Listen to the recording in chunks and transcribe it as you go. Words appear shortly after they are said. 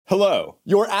Hello,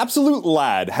 your absolute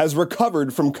lad has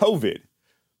recovered from COVID,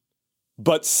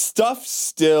 but stuff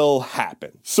still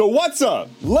happens. So what's up,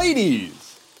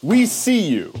 ladies? We see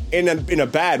you in a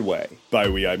bad way. By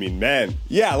we, I mean men.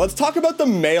 Yeah, let's talk about the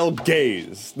male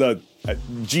gaze, the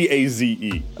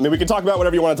G-A-Z-E. I mean, we can talk about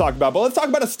whatever you want to talk about, but let's talk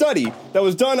about a study that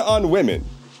was done on women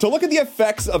to look at the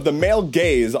effects of the male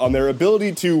gaze on their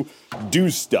ability to do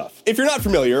stuff. If you're not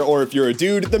familiar, or if you're a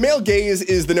dude, the male gaze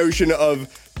is the notion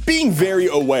of being very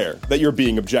aware that you're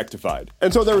being objectified.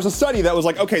 And so there was a study that was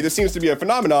like, okay, this seems to be a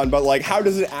phenomenon, but like, how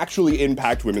does it actually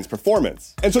impact women's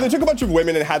performance? And so they took a bunch of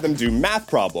women and had them do math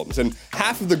problems, and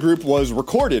half of the group was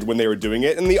recorded when they were doing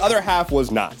it, and the other half was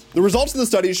not. The results of the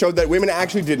study showed that women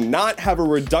actually did not have a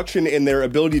reduction in their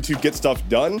ability to get stuff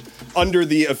done under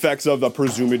the effects of the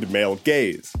presumed male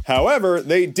gaze. However,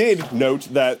 they did note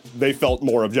that they felt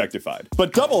more objectified.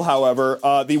 But double, however,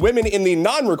 the women in the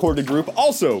non-recorded group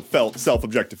also felt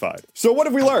self-objectified. So what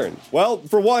have we learned? Well,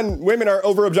 for one, women are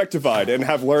over-objectified and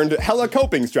have learned hella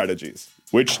coping strategies,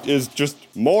 which is just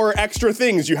more extra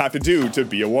things you have to do to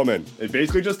be a woman. It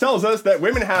basically just tells us that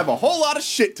women have a whole lot of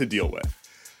shit to deal with.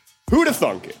 Who'd have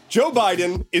thunk it? Joe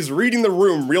Biden is reading the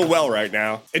room real well right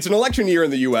now. It's an election year in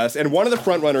the US, and one of the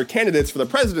frontrunner candidates for the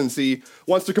presidency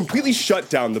wants to completely shut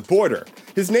down the border.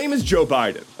 His name is Joe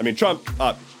Biden. I mean, Trump,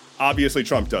 obviously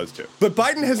Trump does too. But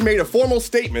Biden has made a formal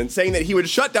statement saying that he would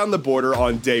shut down the border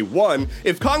on day one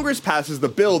if Congress passes the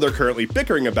bill they're currently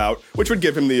bickering about, which would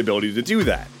give him the ability to do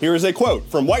that. Here is a quote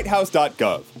from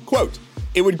whitehouse.gov. Quote,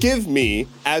 "It would give me,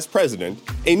 as president,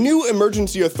 a new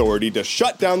emergency authority to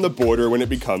shut down the border when it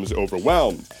becomes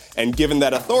overwhelmed. And given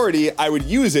that authority, I would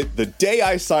use it the day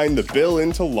I sign the bill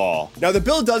into law." Now, the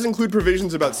bill does include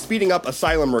provisions about speeding up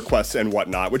asylum requests and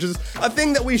whatnot, which is a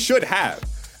thing that we should have.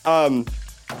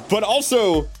 But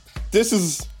also, this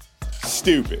is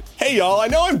stupid. Hey y'all, I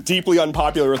know I'm deeply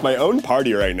unpopular with my own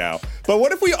party right now, but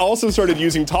what if we also started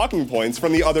using talking points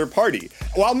from the other party,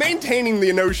 while maintaining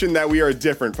the notion that we are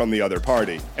different from the other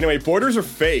party? Anyway, borders are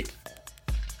fake.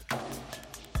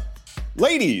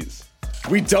 Ladies,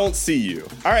 we don't see you.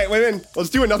 All right, women, let's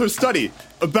do another study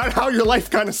about how your life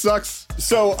kind of sucks.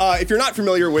 So, if you're not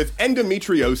familiar with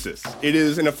endometriosis, it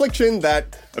is an affliction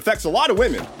that affects a lot of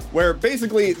women, where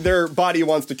basically their body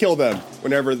wants to kill them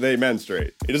whenever they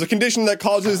menstruate. It is a condition that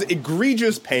causes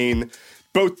egregious pain,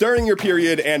 both during your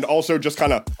period and also just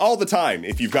kind of all the time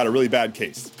if you've got a really bad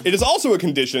case. It is also a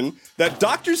condition that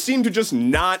doctors seem to just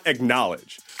not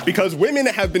acknowledge, because women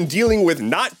have been dealing with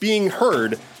not being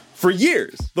heard for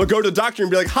years. They'll go to the doctor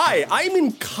and be like, "Hi, I'm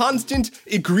in constant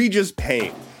egregious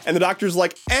pain." And the doctor's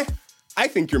like, I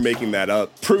think you're making that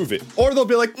up. Prove it. Or they'll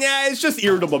be like, "Nah, it's just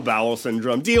irritable bowel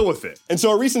syndrome. Deal with it." And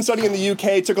so a recent study in the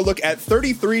UK took a look at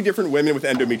 33 different women with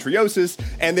endometriosis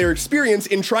and their experience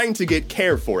in trying to get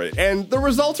care for it. And the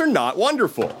results are not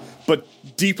wonderful, but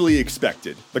deeply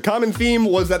expected. The common theme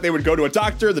was that they would go to a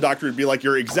doctor. The doctor would be like,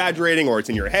 "You're exaggerating," or "It's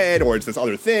in your head," or "It's this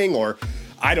other thing," or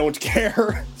 "I don't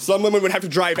care." Some women would have to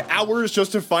drive hours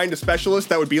just to find a specialist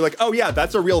that would be like, "Oh yeah,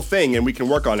 that's a real thing and we can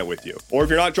work on it with you." Or if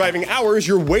you're not driving hours,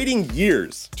 you're waiting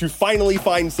years to finally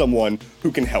find someone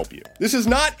who can help you. This is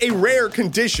not a rare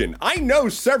condition. I know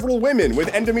several women with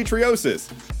endometriosis.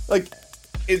 Like,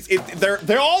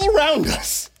 they're all around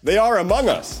us. They are among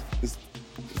us. Is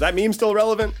that meme still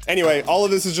relevant? Anyway, all of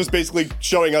this is just basically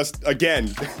showing us,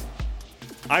 again,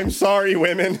 I'm sorry,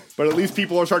 women, but at least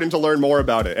people are starting to learn more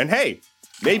about it. And hey,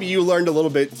 maybe you learned a little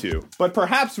bit too. But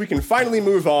perhaps we can finally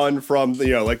move on from,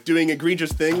 like doing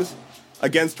egregious things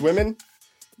against women.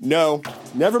 No,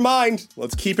 never mind.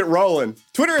 Let's keep it rolling.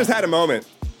 Twitter has had a moment.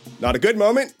 Not a good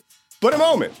moment, but a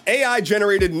moment.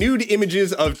 AI-generated nude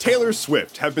images of Taylor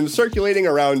Swift have been circulating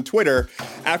around Twitter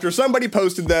after somebody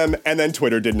posted them and then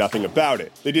Twitter did nothing about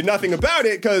it. They did nothing about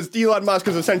it because Elon Musk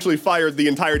has essentially fired the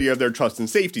entirety of their trust and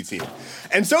safety team.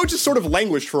 And so it just sort of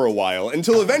languished for a while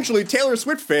until eventually Taylor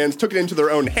Swift fans took it into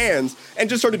their own hands and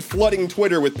just started flooding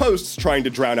Twitter with posts trying to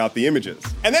drown out the images.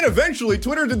 And then eventually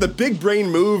Twitter did the big brain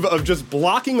move of just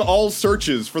blocking all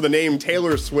searches for the name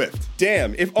Taylor Swift.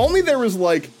 Damn, if only there was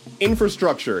like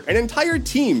infrastructure and entire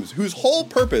teams whose whole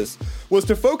purpose was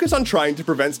to focus on trying to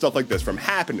prevent stuff like this from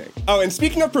happening. Oh, and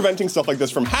speaking of preventing stuff like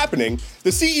this from happening, the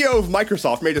CEO of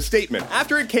Microsoft made a statement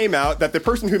after it came out that the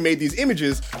person who made these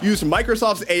images used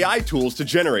Microsoft's AI tools to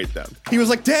generate them. He was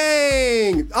like,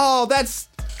 "Dang, oh, that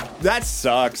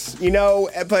sucks,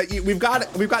 but we've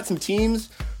got some teams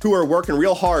who are working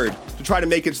real hard to try to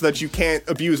make it so that you can't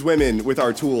abuse women with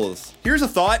our tools." Here's a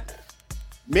thought.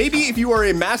 Maybe if you are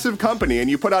a massive company and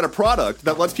you put out a product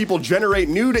that lets people generate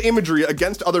nude imagery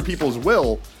against other people's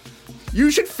will,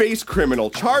 you should face criminal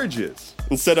charges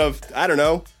instead of, I don't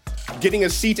know, getting a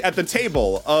seat at the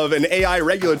table of an AI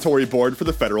regulatory board for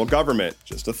the federal government.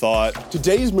 Just a thought.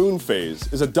 Today's moon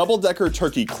phase is a double-decker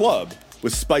turkey club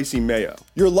with spicy mayo.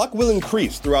 Your luck will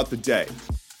increase throughout the day,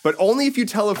 but only if you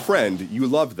tell a friend you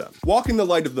love them. Walk in the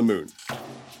light of the moon.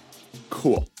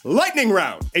 Cool. Lightning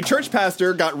round! A church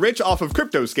pastor got rich off of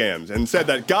crypto scams and said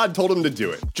that God told him to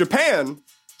do it. Japan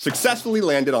successfully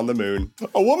landed on the moon.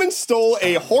 A woman stole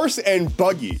a horse and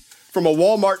buggy from a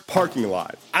Walmart parking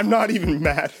lot. I'm not even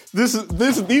mad. These are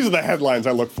the headlines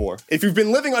I look for. If you've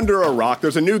been living under a rock,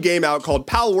 there's a new game out called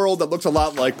Pal World that looks a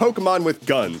lot like Pokemon with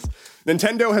guns.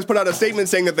 Nintendo has put out a statement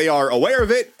saying that they are aware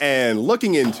of it and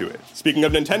looking into it. Speaking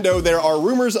of Nintendo, there are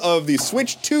rumors of the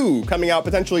Switch 2 coming out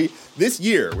potentially this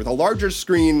year with a larger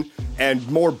screen and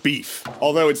more beef.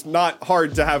 Although it's not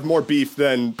hard to have more beef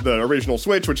than the original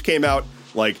Switch, which came out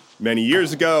like many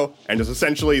years ago and is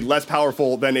essentially less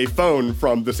powerful than a phone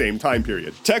from the same time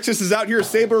period. Texas is out here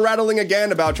saber rattling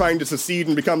again about trying to secede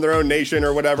and become their own nation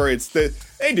or whatever.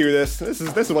 They do this. This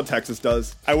is what Texas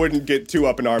does. I wouldn't get too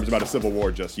up in arms about a civil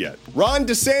war just yet. Ron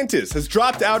DeSantis has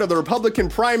dropped out of the Republican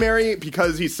primary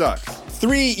because he sucks.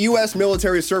 3 U.S.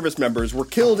 military service members were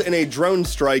killed in a drone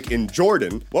strike in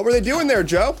Jordan. What were they doing there,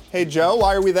 Joe? Hey, Joe,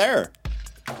 why are we there?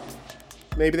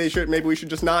 Maybe we should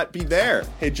just not be there.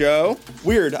 Hey, Joe.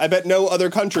 Weird, I bet no other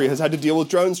country has had to deal with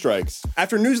drone strikes.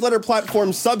 After newsletter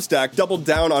platform Substack doubled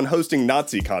down on hosting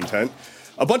Nazi content,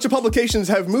 a bunch of publications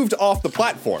have moved off the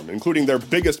platform, including their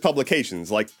biggest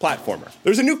publications like Platformer.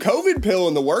 There's a new COVID pill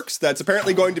in the works that's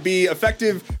apparently going to be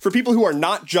effective for people who are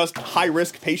not just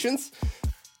high-risk patients.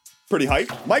 Pretty hype.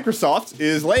 Microsoft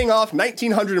is laying off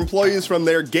 1,900 employees from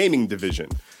their gaming division.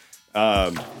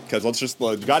 Because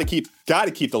gotta keep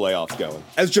the layoffs going.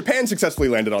 As Japan successfully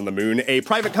landed on the moon, a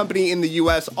private company in the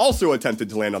US also attempted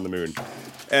to land on the moon.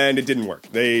 And it didn't work.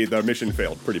 The mission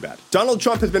failed pretty bad. Donald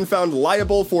Trump has been found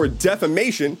liable for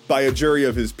defamation by a jury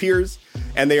of his peers,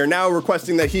 and they are now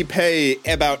requesting that he pay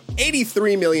about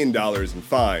 $83 million in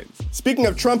fines. Speaking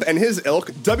of Trump and his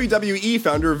ilk, WWE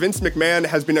founder Vince McMahon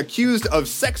has been accused of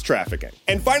sex trafficking.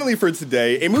 And finally for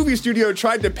today, a movie studio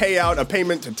tried to pay out a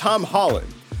payment to Tom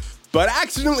Holland, but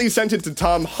accidentally sent it to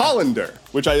Tom Hollander,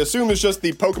 which I assume is just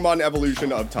the Pokemon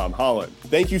evolution of Tom Holland.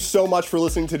 Thank you so much for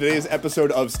listening to today's episode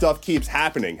of Stuff Keeps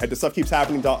Happening. Head to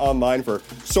stuffkeepshappening.online for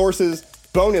sources,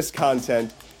 bonus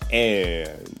content,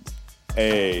 and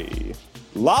a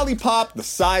lollipop the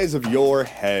size of your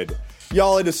head.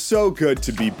 Y'all, it is so good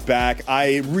to be back.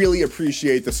 I really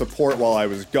appreciate the support while I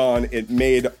was gone. It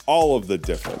made all of the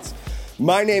difference.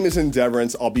 My name is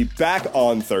Endeavorance. I'll be back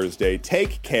on Thursday.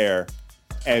 Take care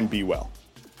and be well.